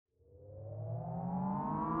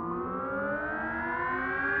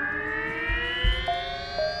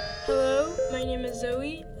is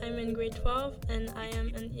Zoe, I'm in grade 12, and I am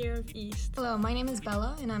an Ear of East. Hello, my name is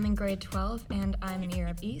Bella, and I'm in grade 12, and I'm an Ear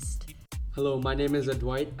of East. Hello, my name is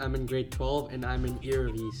Dwight, I'm in grade 12, and I'm an Ear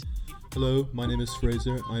of East. Hello, my name is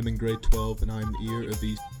Fraser, I'm in grade 12, and I'm an Ear of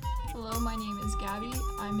East. Hello, my name is Gabby,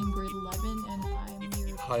 I'm in grade 11, and I'm an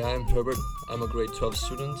Ear of... Hi, I'm Herbert, I'm a grade 12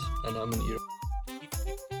 student, and I'm an Ear.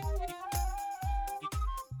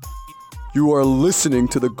 You are listening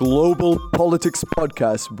to the Global Politics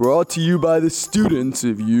Podcast brought to you by the students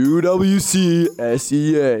of UWC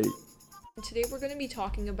SEA. Today we're going to be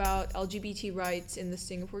talking about LGBT rights in the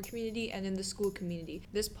Singapore community and in the school community.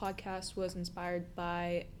 This podcast was inspired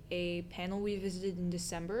by a panel we visited in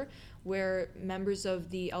December where members of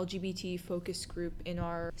the LGBT focus group in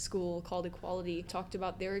our school called Equality talked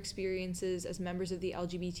about their experiences as members of the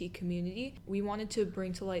LGBT community. We wanted to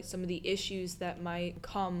bring to light some of the issues that might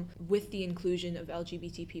come with the inclusion of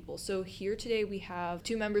LGBT people. So here today we have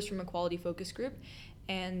two members from Equality focus group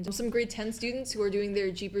and some grade 10 students who are doing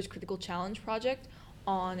their Jeepers Critical Challenge project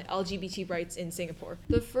on LGBT rights in Singapore.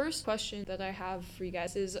 The first question that I have for you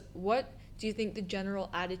guys is, what do you think the general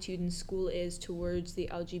attitude in school is towards the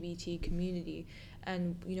LGBT community?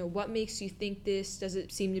 And, what makes you think this? Does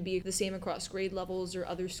it seem to be the same across grade levels or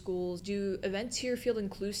other schools? Do events here feel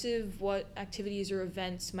inclusive? What activities or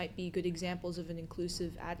events might be good examples of an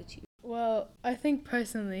inclusive attitude? Well, I think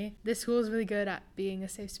personally, this school is really good at being a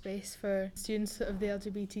safe space for students of the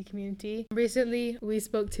LGBT community. Recently, we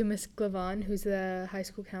spoke to Miss Glavan, who's the high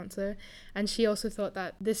school counselor, and she also thought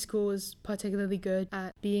that this school was particularly good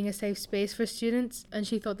at being a safe space for students. And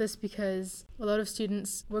she thought this because a lot of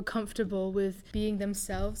students were comfortable with being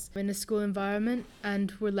themselves in a school environment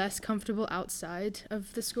and were less comfortable outside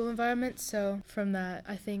of the school environment. So from that,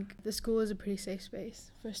 I think the school is a pretty safe space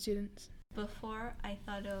for students. Before, I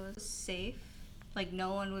thought it was safe, like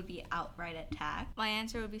no one would be outright attacked. My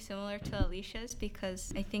answer would be similar to Alicia's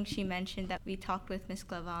because I think she mentioned that we talked with Miss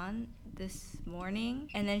Glavan this morning,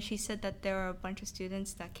 and then she said that there were a bunch of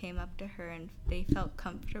students that came up to her and they felt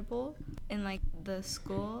comfortable in the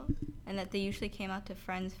school, and that they usually came out to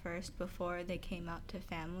friends first before they came out to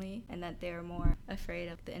family, and that they were more afraid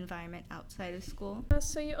of the environment outside of school.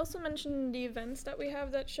 So you also mentioned the events that we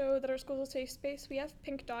have that show that our school is a safe space. We have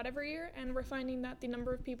Pink Dot every year, and we're finding that the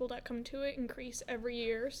number of people that come to it increase every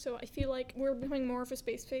year. So I feel like we're becoming more of a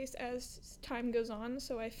space as time goes on.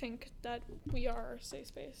 So I think that we are a safe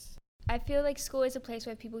space. I feel like school is a place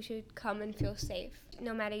where people should come and feel safe,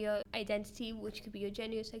 no matter your identity, which could be your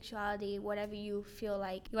gender, your sexuality, whatever you feel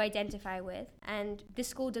like you identify with. And this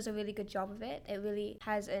school does a really good job of it. It really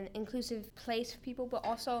has an inclusive place for people, but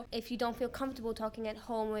also if you don't feel comfortable talking at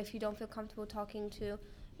home, or if you don't feel comfortable talking to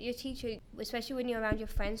your teacher, especially when you're around your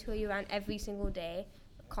friends who are around every single day,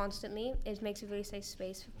 constantly, it makes a really safe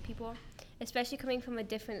space for people. Especially coming from a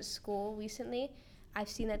different school recently, I've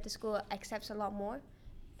seen that the school accepts a lot more,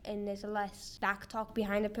 and there's a less back talk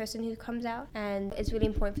behind a person who comes out, and it's really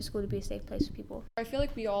important for school to be a safe place for people. I feel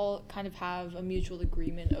like we all kind of have a mutual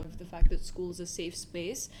agreement of the fact that school is a safe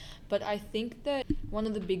space, but I think that one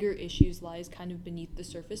of the bigger issues lies kind of beneath the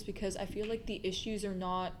surface, because I feel like the issues are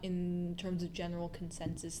not in terms of general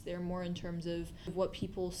consensus, they're more in terms of what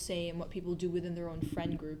people say and what people do within their own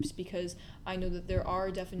friend groups, because I know that there are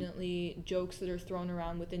definitely jokes that are thrown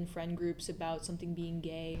around within friend groups about something being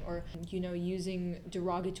gay, or using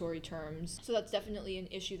derogatory terms. So that's definitely an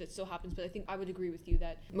issue that still happens, but I think I would agree with you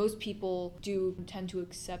that most people do tend to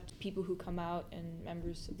accept people who come out and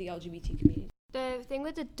members of the LGBT community. The thing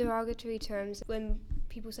with the derogatory terms, when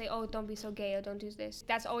people say, oh, don't be so gay or don't do this,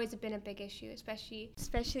 that's always been a big issue, especially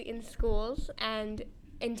in schools and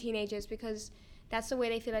in teenagers, because that's the way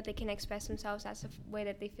they feel like they can express themselves, that's the way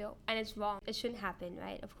that they feel, and it's wrong. It shouldn't happen,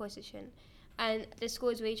 right? Of course it shouldn't. And the school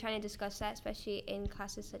is really trying to discuss that, especially in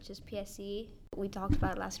classes such as PSC. We talked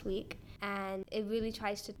about it last week, and it really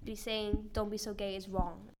tries to be saying, don't be so gay is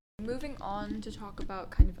wrong. Moving on to talk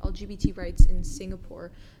about kind of LGBT rights in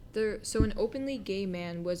Singapore. So an openly gay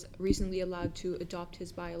man was recently allowed to adopt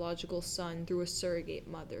his biological son through a surrogate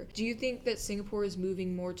mother. Do you think that Singapore is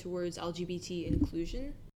moving more towards LGBT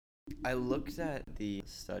inclusion? I looked at the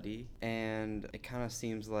study, and it kind of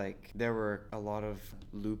seems like there were a lot of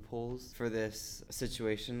loopholes for this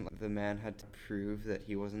situation. The man had to prove that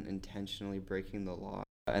he wasn't intentionally breaking the law,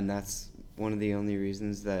 and that's one of the only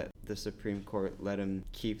reasons that the Supreme Court let him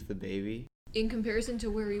keep the baby. In comparison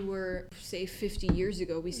to where we were, say, 50 years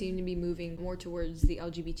ago, we seem to be moving more towards the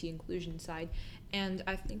LGBT inclusion side. And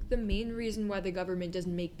I think the main reason why the government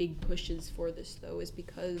doesn't make big pushes for this, though, is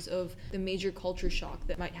because of the major culture shock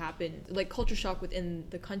that might happen, like culture shock within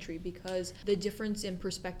the country, because the difference in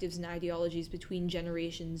perspectives and ideologies between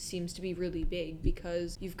generations seems to be really big,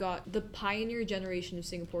 because you've got the pioneer generation of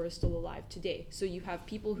Singapore is still alive today. So you have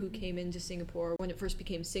people who came into Singapore when it first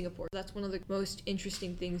became Singapore. That's one of the most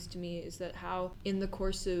interesting things to me, is that how in the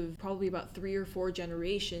course of probably about 3 or 4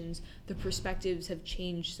 generations, the perspectives have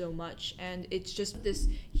changed so much. And it's just this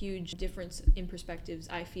huge difference in perspectives,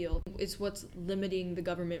 I feel. It's what's limiting the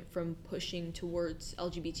government from pushing towards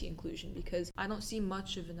LGBT inclusion, because I don't see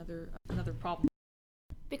much of another problem.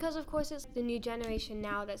 Because of course it's the new generation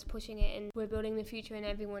now that's pushing it, and we're building the future, and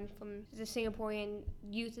everyone from the Singaporean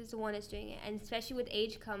youth is the one that's doing it. And especially with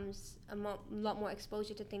age comes a lot more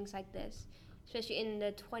exposure to things like this. Especially in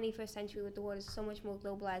the 21st century, with the world is so much more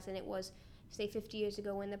globalized than it was, say, 50 years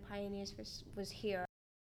ago when the pioneers was here.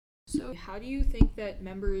 So how do you think that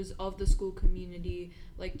members of the school community,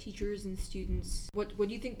 like teachers and students, what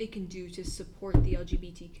do you think they can do to support the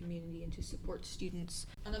LGBT community and to support students?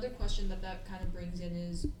 Another question that kind of brings in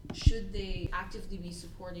is, should they actively be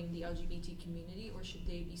supporting the LGBT community, or should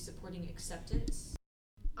they be supporting acceptance?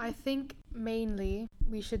 I think mainly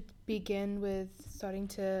we should begin with starting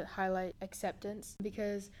to highlight acceptance,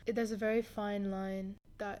 because there's a very fine line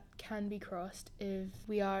that can be crossed if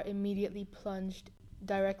we are immediately plunged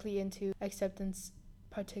directly into acceptance,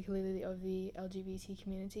 particularly of the LGBT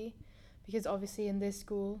community. Because obviously in this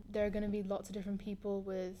school there are going to be lots of different people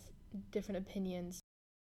with different opinions.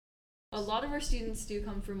 A lot of our students do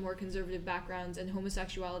come from more conservative backgrounds, and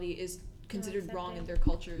homosexuality is considered wrong in their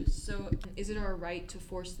cultures. So is it our right to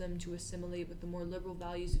force them to assimilate with the more liberal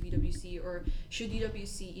values of UWC, or should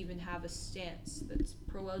UWC even have a stance that's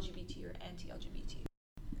pro-LGBT or anti-LGBT?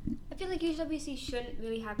 I feel like UWC shouldn't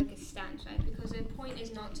really have like a stance, right? Because the point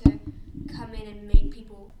is not to come in and make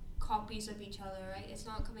people copies of each other, right? It's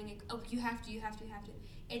not coming like, oh, you have to.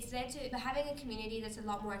 It's there to having a community that's a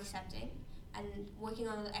lot more accepting and working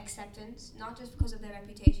on acceptance, not just because of their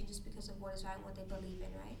reputation, just because of what is right and what they believe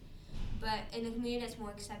in, right? But in a community that's more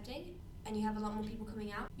accepting and you have a lot more people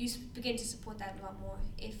coming out, you begin to support that a lot more.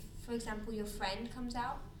 If, for example, your friend comes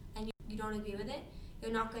out and you don't agree with it,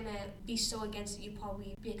 you're not going to be so against it. You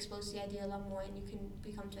probably be exposed to the idea a lot more, and you can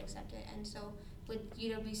become to accept it. And so with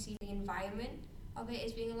UWC, the environment of it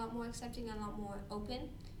is being a lot more accepting and a lot more open.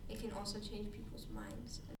 It can also change people's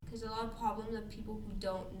minds. Because a lot of problems of people who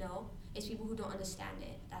don't know is people who don't understand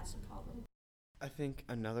it. That's the problem. I think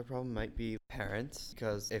another problem might be parents,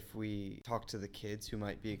 because if we talk to the kids who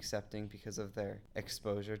might be accepting because of their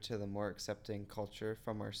exposure to the more accepting culture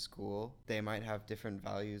from our school, they might have different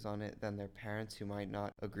values on it than their parents, who might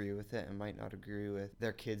not agree with it and might not agree with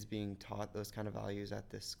their kids being taught those kind of values at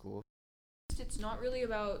this school. It's not really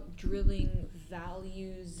about drilling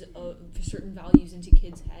certain values into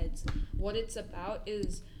kids' heads. What it's about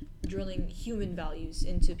is drilling human values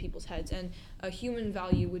into people's heads, and a human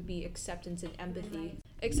value would be acceptance and empathy.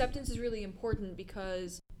 Acceptance is really important,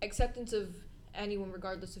 because acceptance of anyone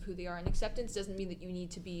regardless of who they are, and acceptance doesn't mean that you need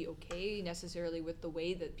to be okay necessarily with the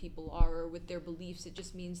way that people are or with their beliefs. It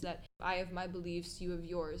just means that I have my beliefs, you have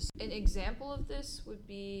yours. An example of this would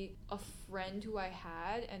be a friend who I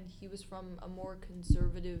had, and he was from a more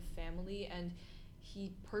conservative family, and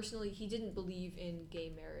he didn't believe in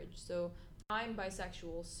gay marriage. So I'm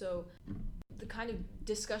bisexual, so the kind of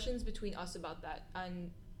discussions between us about that,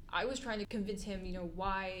 and I was trying to convince him,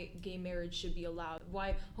 why gay marriage should be allowed,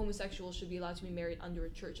 why homosexuals should be allowed to be married under a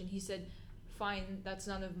church. And he said, fine, that's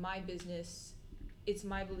none of my business. It's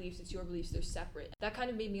my beliefs, it's your beliefs, they're separate. That kind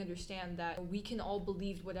of made me understand that we can all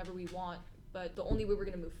believe whatever we want, but the only way we're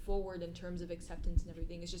going to move forward in terms of acceptance and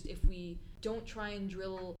everything is just if we don't try and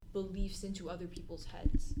drill beliefs into other people's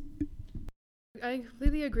heads. I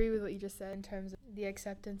completely agree with what you just said in terms of the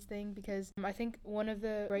acceptance thing, because I think one of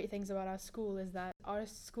the great things about our school is that our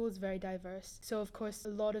school is very diverse. So of course a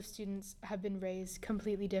lot of students have been raised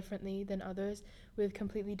completely differently than others, with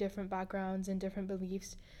completely different backgrounds and different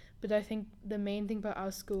beliefs. But I think the main thing about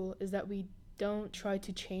our school is that we don't try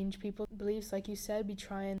to change people's beliefs. Like you said, we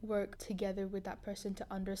try and work together with that person to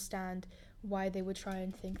understand why they would try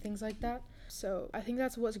and think things like that. So I think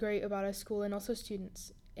that's what's great about our school, and also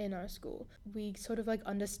students in our school. We sort of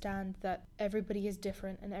understand that everybody is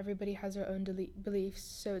different and everybody has their own beliefs,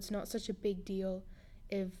 so it's not such a big deal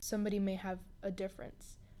if somebody may have a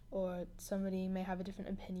difference or somebody may have a different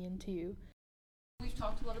opinion to you. We've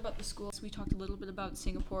talked a lot about the schools, we talked a little bit about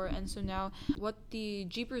Singapore, and so now what the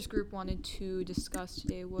Jeepers group wanted to discuss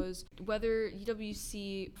today was whether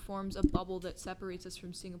UWC forms a bubble that separates us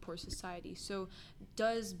from Singapore society. So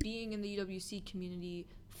does being in the UWC community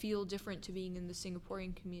feel different to being in the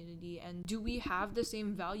Singaporean community, and do we have the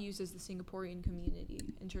same values as the Singaporean community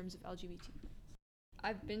in terms of LGBT?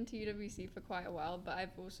 I've been to UWC for quite a while, but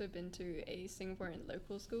I've also been to a Singaporean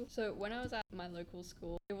local school. So when I was at my local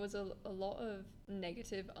school, there was a lot of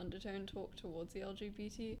negative undertone talk towards the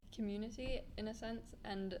LGBT community in a sense,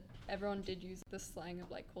 and everyone did use the slang of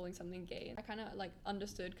like calling something gay. I kind of like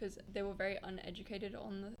understood because they were very uneducated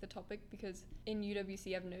on the topic, because in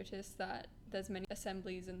UWC I've noticed that there's many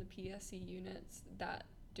assemblies in the PSC units that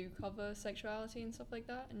do cover sexuality and stuff like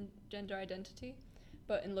that and gender identity.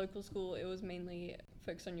 But in local school, it was mainly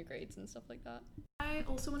focused on your grades and stuff like that. I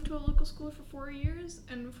also went to a local school for 4 years,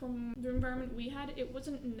 and from the environment we had, it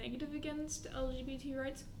wasn't negative against LGBT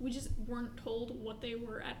rights. We just weren't told what they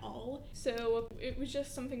were at all. So it was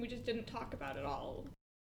just something we just didn't talk about at all.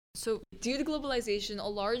 So due to globalization, a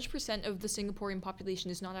large percent of the Singaporean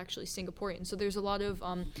population is not actually Singaporean. So there's a lot of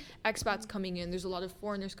expats coming in, there's a lot of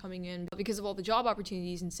foreigners coming in because of all the job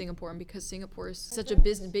opportunities in Singapore and because Singapore is such a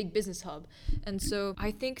big business hub. And so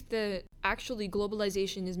I think that actually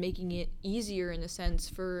globalization is making it easier in a sense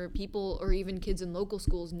for people or even kids in local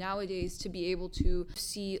schools nowadays to be able to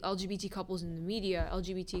see LGBT couples in the media,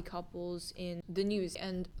 LGBT couples in the news,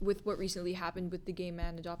 and with what recently happened with the gay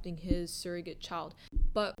man adopting his surrogate child.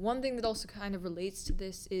 But one thing that also kind of relates to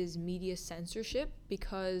this is media censorship,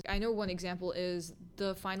 because I know one example is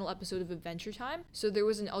the final episode of Adventure Time. So there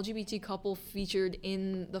was an LGBT couple featured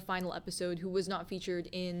in the final episode who was not featured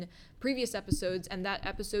in previous episodes, and that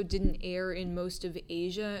episode didn't air in most of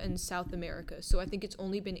Asia and South America. So I think it's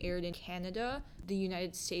only been aired in Canada, the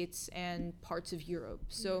United States, and parts of Europe.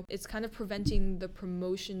 So it's kind of preventing the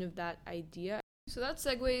promotion of that idea. So that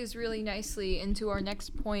segues really nicely into our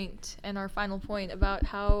next point and our final point about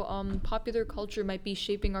how popular culture might be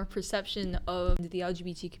shaping our perception of the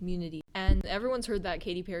LGBT community. And everyone's heard that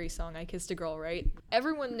Katy Perry song, I Kissed a Girl, right?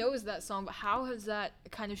 Everyone knows that song, but how has that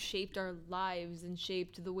kind of shaped our lives and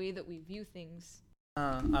shaped the way that we view things?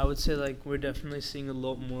 I would say like we're definitely seeing a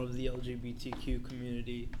lot more of the LGBTQ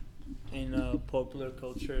community in popular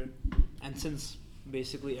culture, and since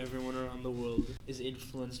basically everyone around the world is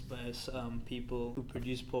influenced by people who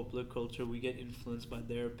produce popular culture, we get influenced by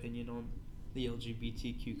their opinion on the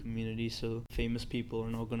LGBTQ community. So famous people are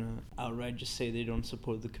not gonna outright just say they don't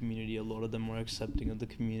support the community. A lot of them are accepting of the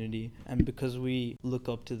community, and because we look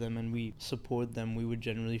up to them and we support them, we would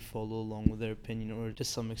generally follow along with their opinion, or to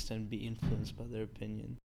some extent be influenced by their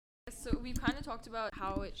opinion. So we've kind of talked about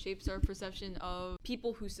how it shapes our perception of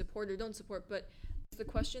people who support or don't support, but the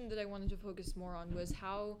question that I wanted to focus more on was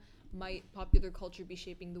how might popular culture be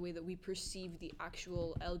shaping the way that we perceive the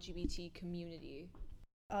actual LGBT community?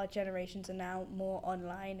 Our generations are now more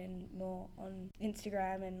online and more on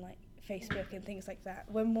Instagram and like Facebook and things like that.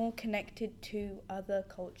 We're more connected to other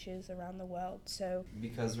cultures around the world. So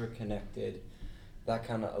because we're connected, that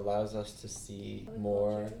kind of allows us to see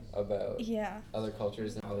more about other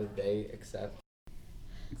cultures and how they accept.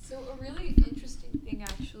 So a really interesting thing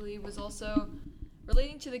actually was also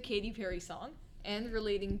relating to the Katy Perry song and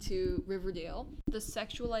relating to Riverdale, the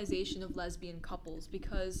sexualization of lesbian couples,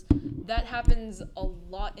 because that happens a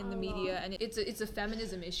lot in the media, and it's a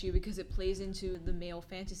feminism issue because it plays into the male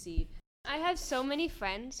fantasy. I have so many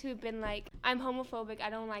friends who've been like, I'm homophobic, I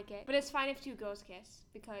don't like it, but it's fine if two girls kiss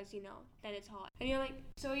because, you know, then it's hot. And you're like,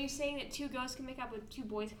 so are you saying that two girls can make up but two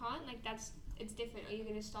boys can't? Like, it's different. Are you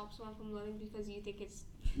going to stop someone from loving because you think it's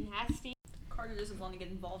nasty? Carter doesn't want to get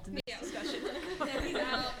involved in this discussion.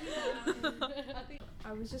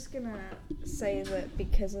 I was just gonna say that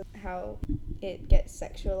because of how it gets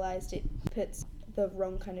sexualized, it puts the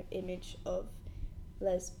wrong kind of image of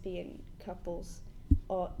lesbian couples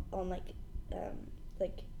on like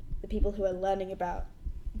the people who are learning about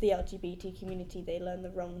the LGBT community. They learn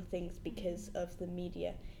the wrong things because of the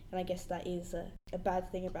media, and I guess that is a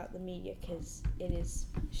bad thing about the media because it is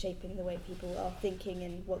shaping the way people are thinking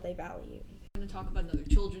and what they value. I'm going to talk about another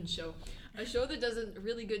children's show. A show that does a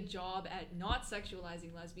really good job at not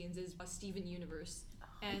sexualizing lesbians is Steven Universe.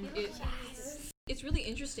 And it's really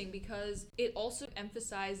interesting because it also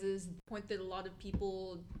emphasizes the point that a lot of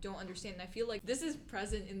people don't understand. And I feel like this is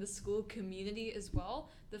present in the school community as well.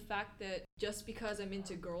 The fact that just because I'm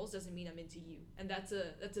into girls doesn't mean I'm into you. And that's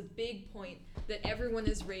a big point that everyone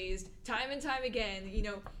has raised time and time again, you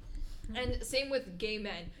know. And same with gay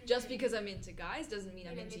men. Just because I'm into guys doesn't mean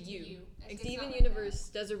I'm into you. And Steven Universe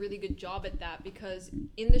does a really good job at that because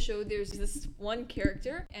in the show there's this one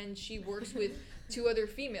character and she works with two other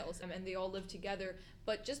females, and they all live together.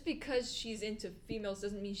 But just because she's into females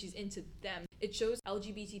doesn't mean she's into them. It shows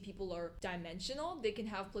LGBT people are dimensional. They can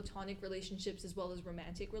have platonic relationships as well as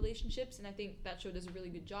romantic relationships, and I think that show does a really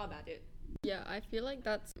good job at it. Yeah, I feel like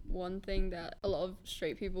that's one thing that a lot of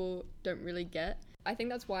straight people don't really get. I think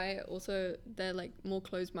that's why also they're like more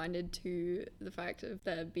closed-minded to the fact of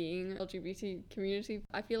there being LGBT community.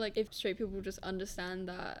 I feel like if straight people just understand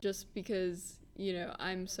that just because, you know,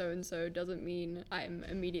 I'm so and so doesn't mean I'm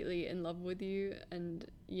immediately in love with you and,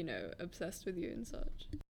 you know, obsessed with you and such.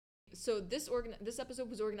 So this episode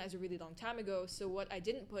was organized a really long time ago, so what I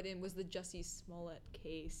didn't put in was the Jussie Smollett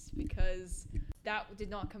case because that did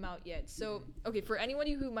not come out yet. So, okay, for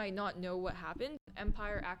anybody who might not know what happened,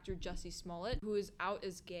 Empire actor Jussie Smollett, who is out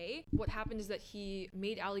as gay, what happened is that he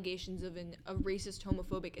made allegations of a racist,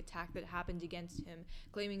 homophobic attack that happened against him,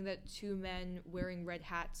 claiming that two men wearing red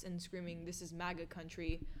hats and screaming, "This is MAGA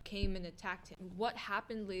country," came and attacked him. What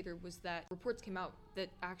happened later was that reports came out that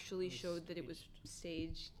actually showed that it was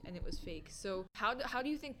staged and it was fake. So how do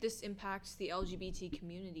you think this impacts the LGBT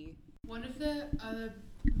community? One of the other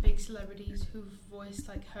big celebrities who voiced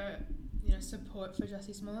like her, you know, support for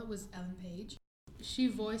Jussie Smollett was Ellen Page. She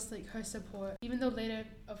voiced like her support, even though later,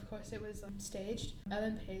 of course, it was staged.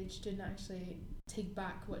 Ellen Page didn't actually take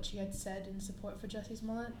back what she had said in support for Jussie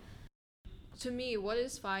Smollett. To me, what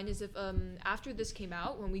is fine is if after this came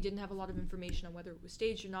out, when we didn't have a lot of information on whether it was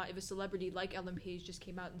staged or not, if a celebrity like Ellen Page just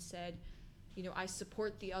came out and said, you know, I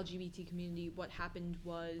support the LGBT community, what happened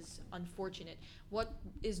was unfortunate. What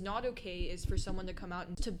is not okay is for someone to come out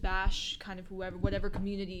and to bash kind of whatever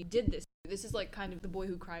community did this. This is like kind of the boy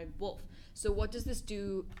who cried wolf. So what does this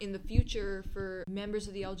do in the future for members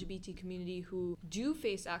of the LGBT community who do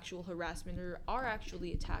face actual harassment or are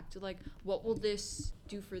actually attacked? Like, what will this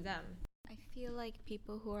do for them? I feel like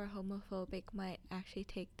people who are homophobic might actually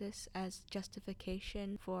take this as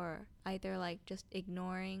justification for either like just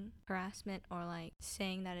ignoring harassment or like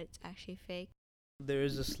saying that it's actually fake. There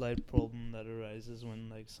is a slight problem that arises when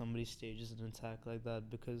like somebody stages an attack like that,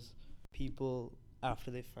 because people,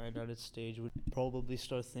 after they find out it's staged, would probably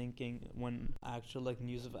start thinking when actual like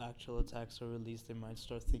news of actual attacks are released, they might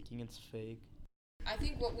start thinking it's fake. I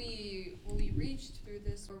think what we reached through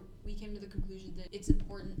this, or we came to the conclusion that it's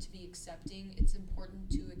important to be accepting. It's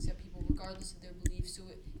important to accept people regardless of their beliefs. So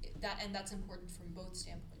that's important from both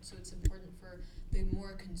standpoints. So it's important for the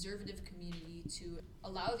more conservative community to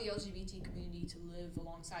allow the LGBT community to live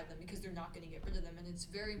alongside them because they're not going to get rid of them. And it's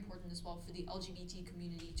very important as well for the LGBT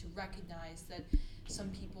community to recognize that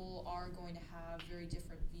some people are going to have very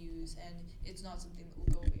different views, and it's not something that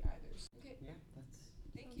will go away either. Okay. Yeah, that's.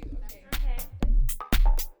 Thank you.